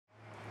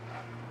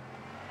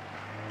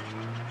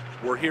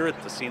We're here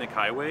at the Scenic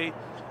Highway.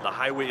 The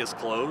highway is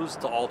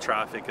closed to all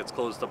traffic. It's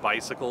closed to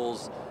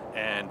bicycles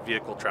and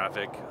vehicle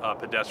traffic,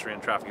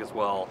 pedestrian traffic as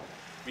well.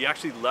 We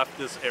actually left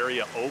this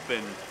area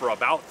open for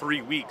about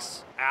 3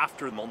 weeks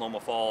after Multnomah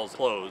Falls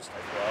closed.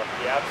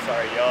 Yeah, I'm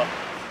sorry, y'all.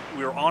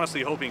 We were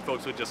honestly hoping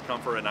folks would just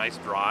come for a nice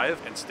drive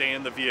and stay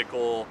in the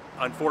vehicle.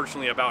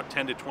 Unfortunately, about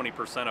 10 to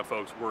 20% of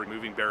folks were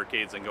moving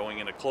barricades and going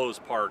into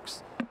closed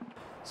parks,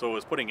 so it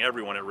was putting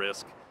everyone at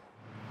risk.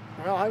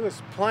 Well, I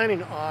was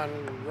planning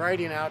on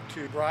riding out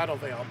to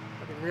Bridalveil.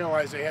 I didn't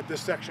realize they had this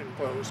section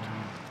closed.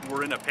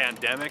 We're in a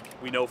pandemic.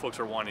 We know folks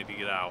are wanting to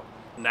get out.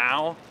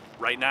 Now,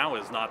 right now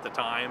is not the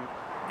time.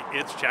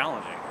 It's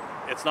challenging.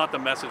 It's not the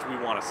message we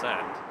want to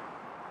send.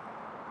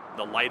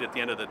 The light at the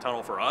end of the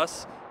tunnel for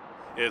us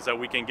is that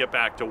we can get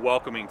back to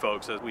welcoming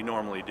folks as we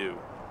normally do.